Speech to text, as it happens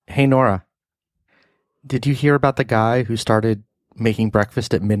Hey, Nora, did you hear about the guy who started making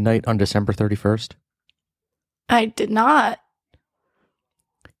breakfast at midnight on December 31st? I did not.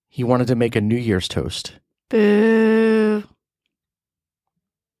 He wanted to make a New Year's toast. Boo.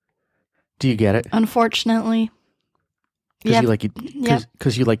 Do you get it? Unfortunately. Because Yep. you like eat, Yep.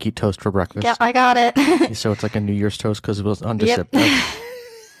 because you like eat toast for breakfast. Yeah, I got it. So it's like a New Year's toast because it was on Yep. December.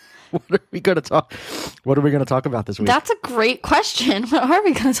 What are we going to talk? What are we going to talk about this week? That's a great question. What are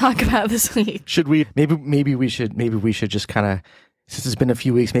we going to talk about this week? Should we? Maybe we should just kind of. Since it's been a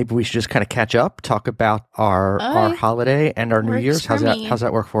few weeks, maybe we should just kind of catch up, talk about our holiday and our New Works Year's. for me. How's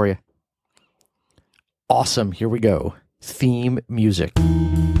that work for you? Awesome. Here we go. Theme music.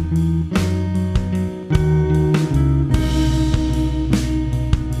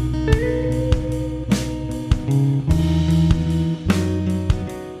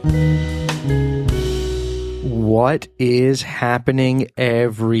 What is happening,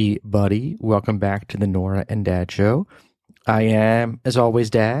 everybody? Welcome back to the Nora and Dad Show. I am, as always,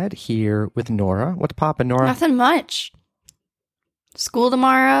 Dad, here with Nora. What's poppin', Nora? Nothing much. School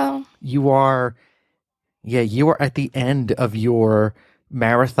tomorrow. You are at the end of your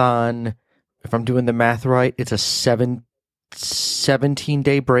marathon. If I'm doing the math right, it's a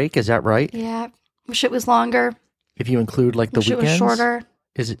 17-day break. Is that right? Yeah. Wish it was longer. If you include like the Wish weekends, it was shorter.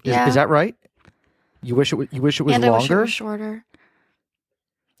 Is Yeah. that right? You wish it was And I wish it longer. was shorter.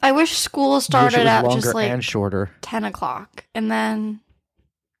 I wish school You wish it started was at longer just like and shorter. 10 o'clock. And then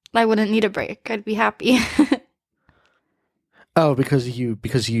I wouldn't need a break. I'd be happy. Oh, because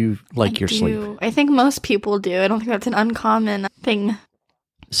you like your sleep. I think most people do. I don't think that's an uncommon thing.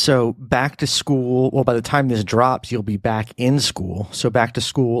 So back to school. Well, by the time this drops, you'll be back in school. So back to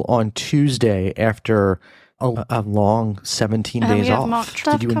school on Tuesday after a long 17 And we days have off. mock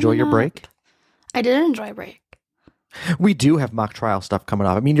stuff Did you enjoy your coming break? I did enjoy break. We do have mock trial stuff coming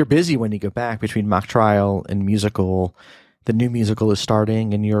up. I mean, you're busy when you go back between mock trial and musical. The new musical is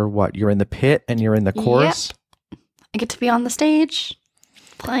starting, and you're in the pit and you're in the chorus. Yep. I get to be on the stage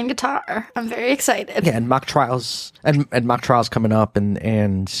playing guitar. I'm very excited. Yeah, and mock trials and mock trials coming up, and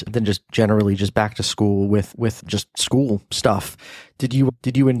then just generally just back to school with just school stuff. Did you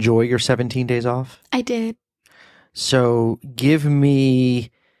enjoy your 17 days off? I did. So give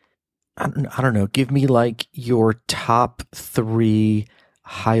me, I don't know, give me like your top 3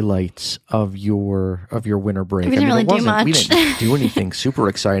 highlights of your winter break. We didn't really do much. We didn't do anything super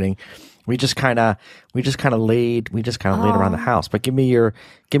exciting. We just kind of laid around the house. But give me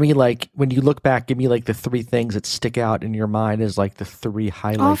like, when you look back, give me like the 3 things that stick out in your mind as like the 3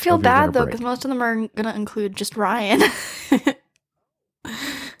 highlights. I'll feel of your bad winter though, break. because most of them are gonna include just Ryan.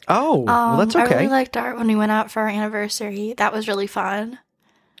 Oh, well, that's okay. I really liked when we went out for our anniversary. That was really fun.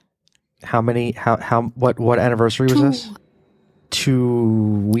 What anniversary was this? 2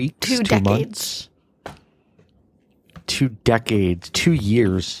 weeks? 2 2 decades. months? 2 decades. 2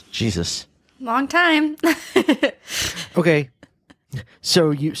 years. Jesus. Long time. Okay. So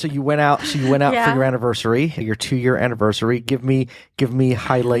you went out for Yeah. your anniversary, your 2-year anniversary. Give me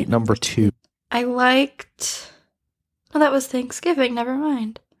highlight number 2. I liked. Oh, that was Thanksgiving. Never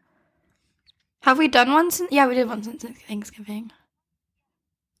mind. Have we done one since? Yeah, we did one since Thanksgiving.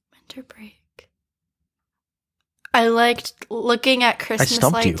 Winter break. I liked looking at Christmas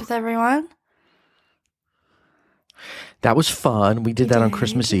stumped lights you. with everyone. That was fun. We did that on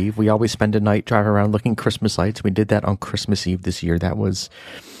Christmas Eve. We always spend a night driving around looking Christmas lights. We did that on Christmas Eve this year.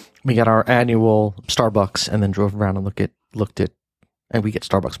 We got our annual Starbucks and then drove around and looked at, and we get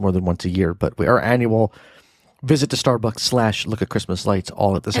Starbucks more than once a year, but our annual visit to Starbucks / look at Christmas lights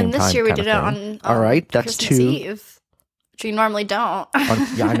all at the same And time. this year we kind did of it thing. on All right, that's Christmas 2. Eve, which we normally don't.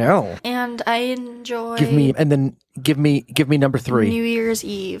 Yeah, I know. And I enjoyed. Give me number 3. New Year's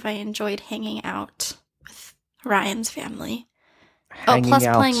Eve. I enjoyed hanging out with Ryan's family. Hanging plus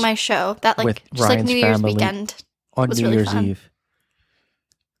out playing my show. That with just like Ryan's New Year's family weekend. on was New really Year's fun. Eve.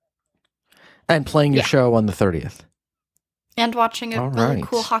 And playing your Yeah. show on the 30th. And watching a All really right.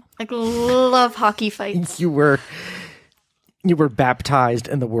 cool love hockey fights. You were baptized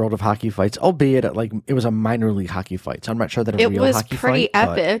in the world of hockey fights, albeit it was a minor league hockey fight. So I'm not sure that a It real was hockey pretty fight.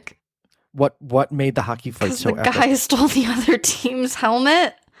 but epic. What made the hockey fight Because so the epic? guy stole the other team's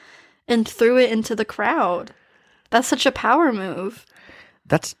helmet and threw it into the crowd. That's such a power move.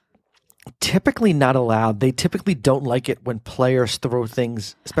 That's typically not allowed. They typically don't like it when players throw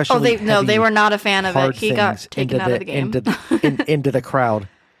things, especially They were not a fan of it. hard He got things taken out of the game. into the crowd.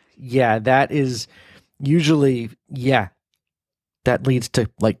 Yeah, that is usually that leads to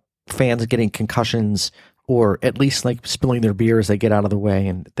like fans getting concussions or at least like spilling their beer as they get out of the way,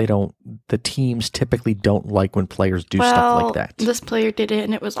 and the teams typically don't like when players do stuff like that. This player did it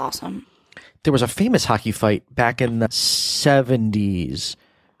and it was awesome. There was a famous hockey fight back in the 70s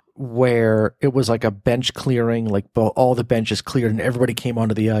where it was like a bench clearing, like all the benches cleared and everybody came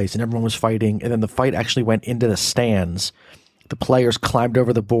onto the ice and everyone was fighting, and then the fight actually went into the stands. The players climbed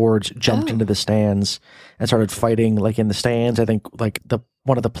over the boards, jumped into the stands, and started fighting like in the stands. I think like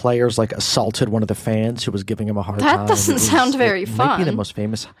one of the players like assaulted one of the fans who was giving him a hard time. That doesn't sound very fun. It might be the most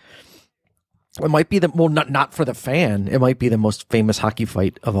famous. It might be not for the fan. It might be the most famous hockey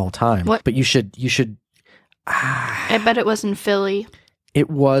fight of all time. What? But you should. I bet it was in Philly. It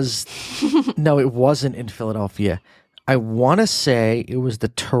was. No, it wasn't in Philadelphia. I want to say it was the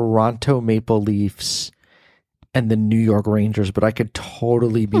Toronto Maple Leafs and the New York Rangers, but I could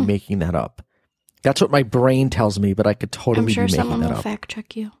totally be making that up. That's what my brain tells me, but I could totally be making that up. I'm sure someone will fact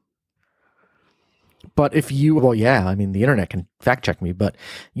check you. But if you, well, yeah, I mean, the internet can fact check me, but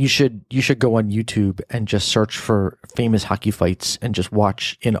you should go on YouTube and just search for famous hockey fights and just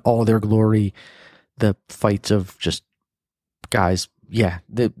watch in all their glory the fights of just guys. Yeah,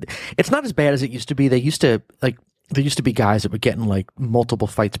 it's not as bad as it used to be. There used to be guys that were getting like multiple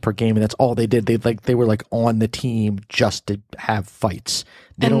fights per game, and that's all they did. They were like on the team just to have fights.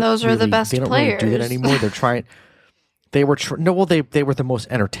 And those are the best players. Really do that anymore. They're trying. They were they were the most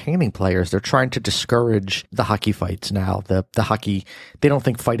entertaining players. They're trying to discourage the hockey fights now. The hockey, they don't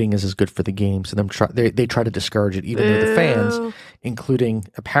think fighting is as good for the game, so they try to discourage it. Even though the fans, including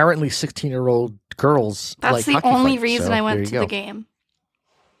apparently 16-year-old girls, that's like the only fights, reason so I went to the game.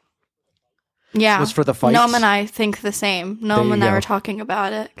 Yeah, was for the fights. Noam and I think the same. Noam and I were talking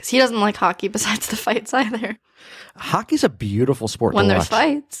about it because he doesn't like hockey besides the fights either. Hockey's a beautiful sport when to there's watch.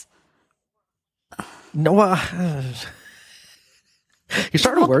 Fights. No, you're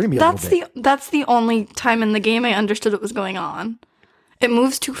starting to worry me a little bit. That's the only time in the game I understood what was going on. It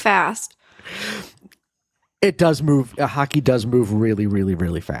moves too fast. It does move. Hockey does move really, really,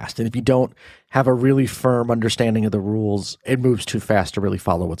 really fast. And if you don't have a really firm understanding of the rules, it moves too fast to really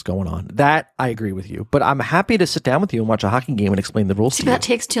follow what's going on. That I agree with you. But I'm happy to sit down with you and watch a hockey game and explain the rules to you. That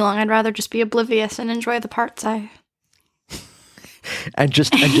takes too long. I'd rather just be oblivious and enjoy the parts and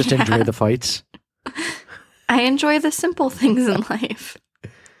just enjoy the fights. I enjoy the simple things in life.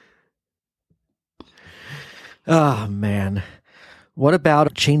 Oh man. What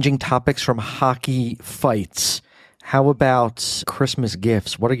about changing topics from hockey fights? How about Christmas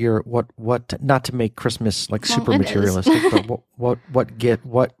gifts? What are your what not to make Christmas like super materialistic,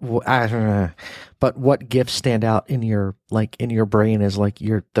 but what gifts stand out in your brain as like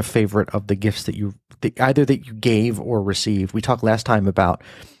the favorite of the gifts that you gave or received? We talked last time about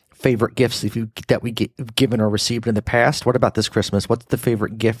favorite gifts that we given or received in the past. What about this Christmas? What's the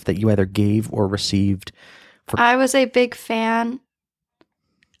favorite gift that you either gave or received? I was a big fan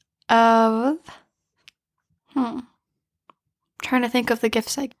of trying to think of the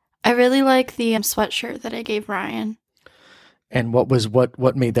gifts I really like the sweatshirt that I gave Ryan. And what made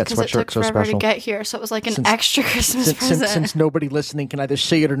that sweatshirt so special? Because it took forever to get here, so it was like an extra Christmas present. Since nobody listening can either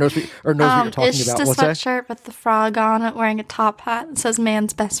see it or knows what you're talking about. It's just a sweatshirt with the frog on it, wearing a top hat. It says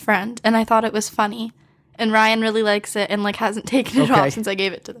 "Man's Best Friend," and I thought it was funny. And Ryan really likes it, and hasn't taken it off since I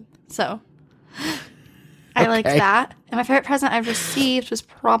gave it to them. So I liked that. And my favorite present I've received was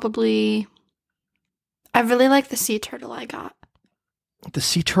probably, I really like the sea turtle I got. The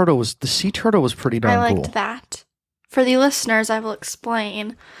sea turtle was pretty darn cool. I liked that. For the listeners, I will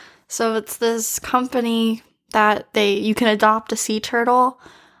explain. So it's this company that you can adopt a sea turtle,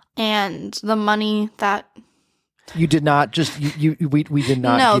 and the money that you did not just we did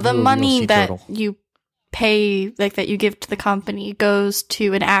not. No, give the you a money real sea that turtle. you pay, that you give to the company, goes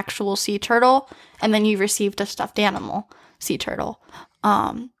to an actual sea turtle, and then you received a stuffed animal sea turtle.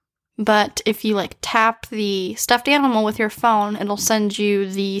 But if you tap the stuffed animal with your phone, it'll send you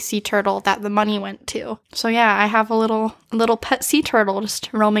the sea turtle that the money went to. So yeah, I have a little pet sea turtle just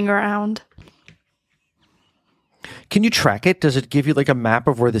roaming around. Can you track it? Does it give you a map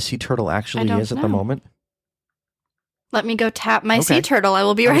of where the sea turtle actually is at the moment? Let me go tap my sea turtle. I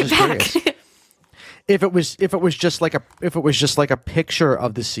will be right back. If it was just like a picture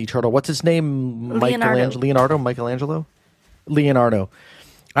of the sea turtle, what's his name? Michelangelo.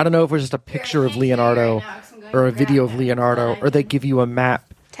 I don't know if it was just a picture of Leonardo or a video of Leonardo, or they give you a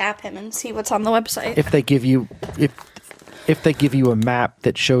map. Tap him and see what's on the website. If they give you a map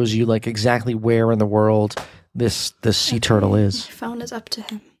that shows you exactly where in the world this sea turtle is. My phone is up to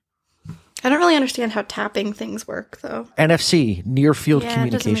him. I don't really understand how tapping things work though. NFC, near field communication.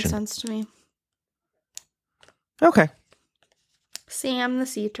 It doesn't make sense to me. Okay. Sam the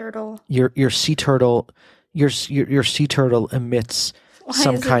sea turtle. Your sea turtle your sea turtle emits Why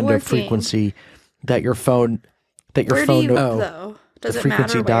some is it kind of working? frequency that your phone Where do you knows. look, though? Does the it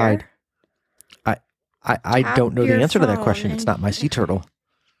frequency matter where? died. I Tap don't know the your answer to that phone question. It's and not my sea turtle.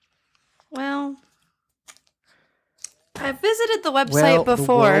 Well, I visited the website Well, the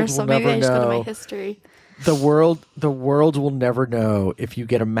before, world so will maybe never I just go to my know. history. The world will never know if you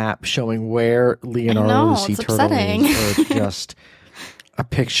get a map showing where Leonardo know, the sea it's turtle upsetting. is, or it's just a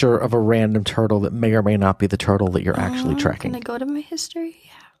picture of a random turtle that may or may not be the turtle that you're actually tracking. Can I go to my history?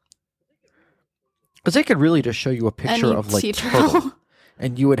 Yeah. Because they could really just show you a picture Any of like sea turtle,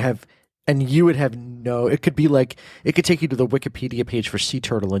 and you would have no. It could be like it could take you to the Wikipedia page for sea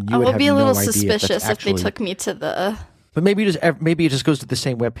turtle, and you I would will have be a little no idea suspicious if, that's if actually, they took me to the. But maybe it just goes to the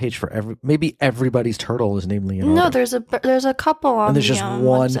same web page for maybe everybody's turtle is named Leonardo. No, there's a couple on and there's the just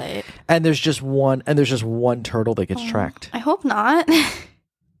one, website. and there's just one turtle that gets tracked. I hope not.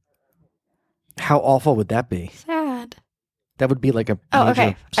 How awful would that be? Sad. That would be like a Oh, major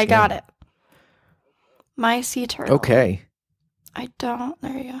okay. I got scam. it. My sea turtle. Okay. I don't.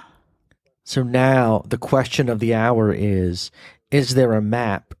 There you go. So now the question of the hour is there a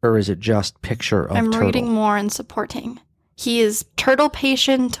map or is it just picture of I'm turtle? reading more and supporting. He is turtle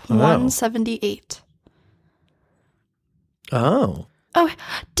patient 178. Oh. Oh,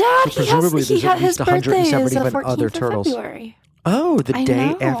 Dad, So presumably there's at his least birthday is the 177 14th other of turtles. February. Oh, the I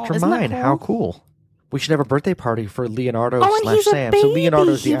day know. after Isn't that mine. cool? How cool. We should have a birthday party for Leonardo Oh, and he's a Sam. baby. So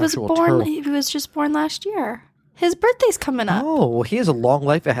Leonardo's the he was actual born. turtle. He was just born last year. His birthday's coming up. Oh, well, he has a long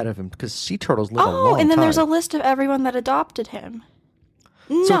life ahead of him because sea turtles live a long time. And then there's a list of everyone that adopted him.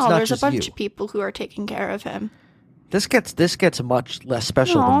 it's No, not there's a just bunch you. of people who are taking care of him. This gets much less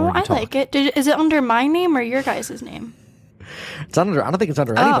special the more No, you I talk. like it. Is it under my name or your guys' name? It's under. I don't think it's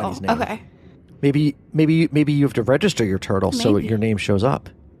under anybody's name. Okay. Maybe you have to register your turtle so Maybe. your name shows up.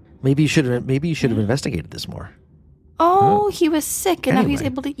 Maybe you should have investigated this more. Oh, he was sick and now he's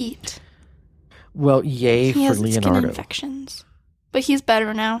Anyway. able to eat. Well, yay He for has skin Leonardo. infections, but he's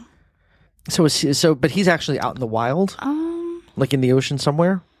better now. But he's actually out in the wild, like in the ocean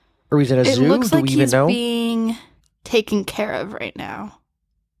somewhere, or he's in a It zoo. looks Do like we even he's know? being taken care of right now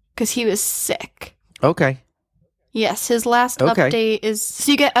because he was sick. Okay. Yes, his last Okay. update is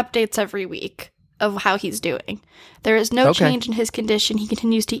so you get updates every week of how he's doing. There is no Okay. change in his condition. He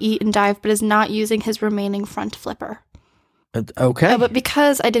continues to eat and dive, but is not using his remaining front flipper. Okay. But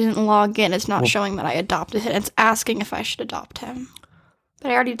because I didn't log in, it's not showing that I adopted him. It's asking if I should adopt him.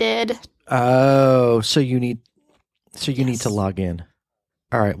 But I already did. Oh, so you need to log in.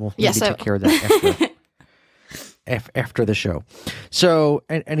 All right. Well, maybe take care of that after the show. So,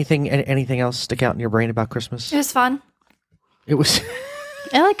 anything else stick out in your brain about Christmas? It was fun. It was.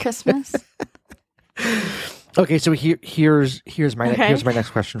 I like Christmas. Okay, so here's my Okay. here's my next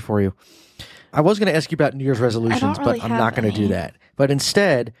question for you. I was going to ask you about New Year's resolutions, really but I'm have not going to do any. that. But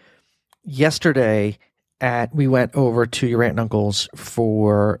instead, yesterday we went over to your aunt and uncle's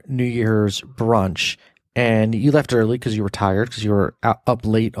for New Year's brunch, and you left early because you were tired because you were up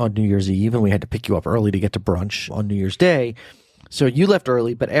late on New Year's Eve, and we had to pick you up early to get to brunch on New Year's Day. So you left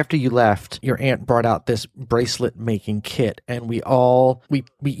early, but after you left, your aunt brought out this bracelet making kit, and we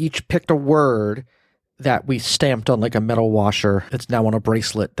each picked a word that we stamped on like a metal washer. It's now on a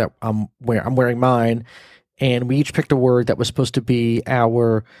bracelet that I'm wearing mine, and we each picked a word that was supposed to be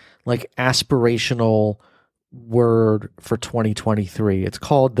our like aspirational word for 2023. It's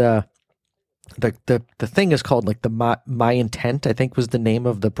called the thing is called like the my intent, I think was the name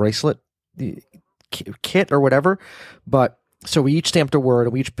of the bracelet kit or whatever. But so we each stamped a word,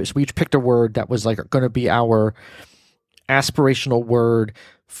 and we each picked a word that was like going to be our aspirational word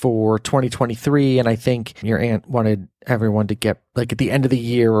for 2023. And I think your aunt wanted everyone to get like at the end of the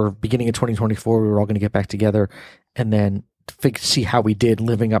year or beginning of 2024, we were all going to get back together and then see how we did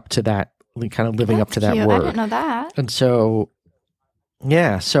living up to that, kind of living up to that Cute. word. I didn't know that. And so,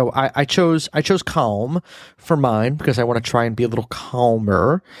 yeah, so I chose calm for mine because I want to try and be a little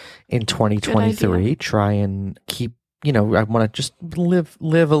calmer in 2023. Try and keep, I want to just live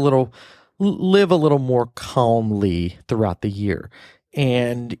a little more calmly throughout the year.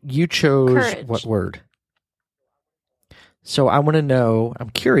 And you chose Courage. what word? So I want to know, I'm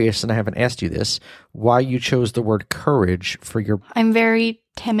curious, and I haven't asked you this, why you chose the word courage for your... I'm very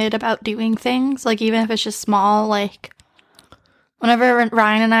timid about doing things, like even if it's just small, like whenever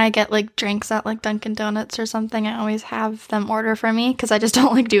Ryan and I get like drinks at like Dunkin' Donuts or something, I always have them order for me because I just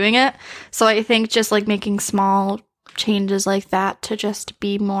don't like doing it. So I think just like making small changes like that to just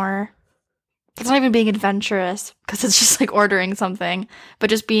be more... It's not even being adventurous because it's just like ordering something, but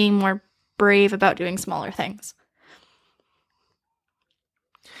just being more brave about doing smaller things.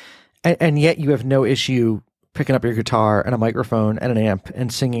 And yet you have no issue picking up your guitar and a microphone and an amp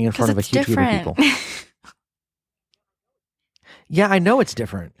and singing in front of a huge group of people. Yeah, I know it's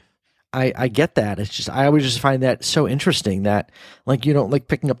different. I get that. It's just, I always just find that so interesting that, like, you don't like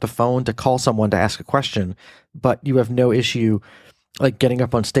picking up the phone to call someone to ask a question, but you have no issue like getting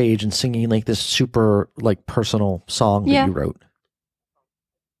up on stage and singing like this super like personal song that you wrote.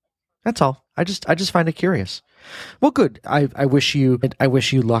 That's all. I just find it curious. Well, good. I wish you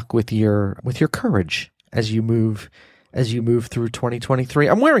luck with your courage as you move through 2023.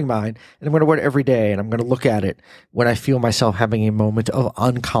 I'm wearing mine, and I'm going to wear it every day, and I'm going to look at it when I feel myself having a moment of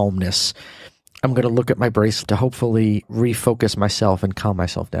uncalmness. I'm going to look at my bracelet to hopefully refocus myself and calm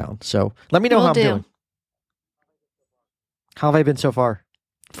myself down. So let me know how I'm doing. How have I been so far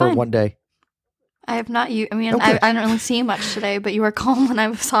for Fine. one day? I have not. I didn't really see much today, but you were calm when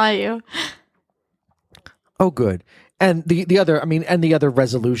I saw you. Oh, good. And the other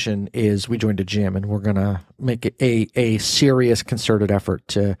resolution is we joined a gym, and we're gonna make it a serious concerted effort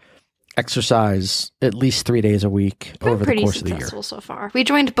to exercise at least 3 days a week over the course of the year. Pretty successful so far. We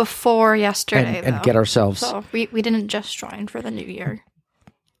joined before yesterday, and get ourselves. So we didn't just join for the new year.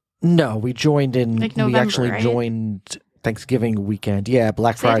 No, we joined in. Like November, we actually right? joined Thanksgiving weekend. Yeah,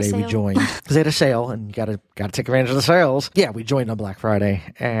 Black Friday we joined because they had a sale, and you gotta take advantage of the sales. Yeah, we joined on Black Friday,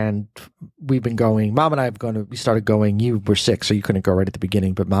 and we've been going. Mom and I we started going. You were sick, so you couldn't go right at the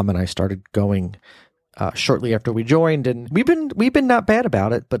beginning, but Mom and I started going shortly after we joined, and we've been not bad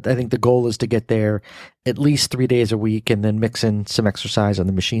about it. But I think the goal is to get there at least 3 days a week, and then mix in some exercise on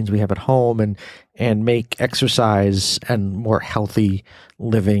the machines we have at home, and make exercise and more healthy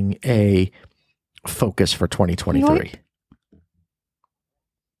living a focus for 2023.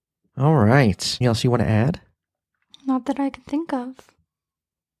 All right. Anything else you want to add? Not that I can think of.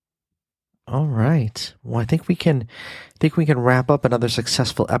 All right. Well, I think we can wrap up another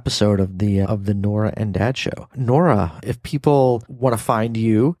successful episode of the Nora and Dad Show. Nora, if people want to find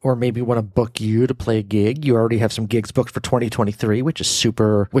you or maybe want to book you to play a gig, you already have some gigs booked for 2023, which is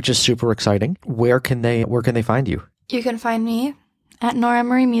super exciting. Where can they find you? You can find me at Nora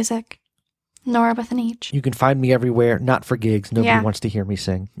Marie Music. Nora with an H. You can find me everywhere, not for gigs. Nobody wants to hear me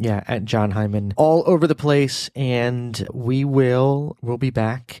sing. Yeah, at John Hyman. All over the place. And we'll be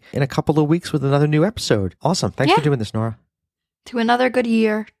back in a couple of weeks with another new episode. Awesome. Thanks for doing this, Nora. To another good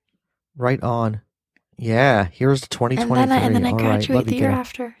year. Right on. Yeah, here's 2023. And then I graduate right. the year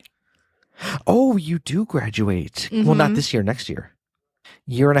after. Oh, you do graduate. Mm-hmm. Well, not this year, next year.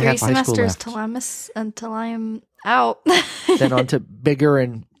 Year and a half high school left. 3 semesters until I'm out. Then on to bigger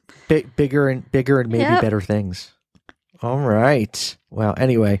and maybe better things. All right. Well,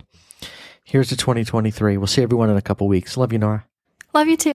 anyway, here's to 2023. We'll see everyone in a couple weeks. Love you, Nora. Love you too.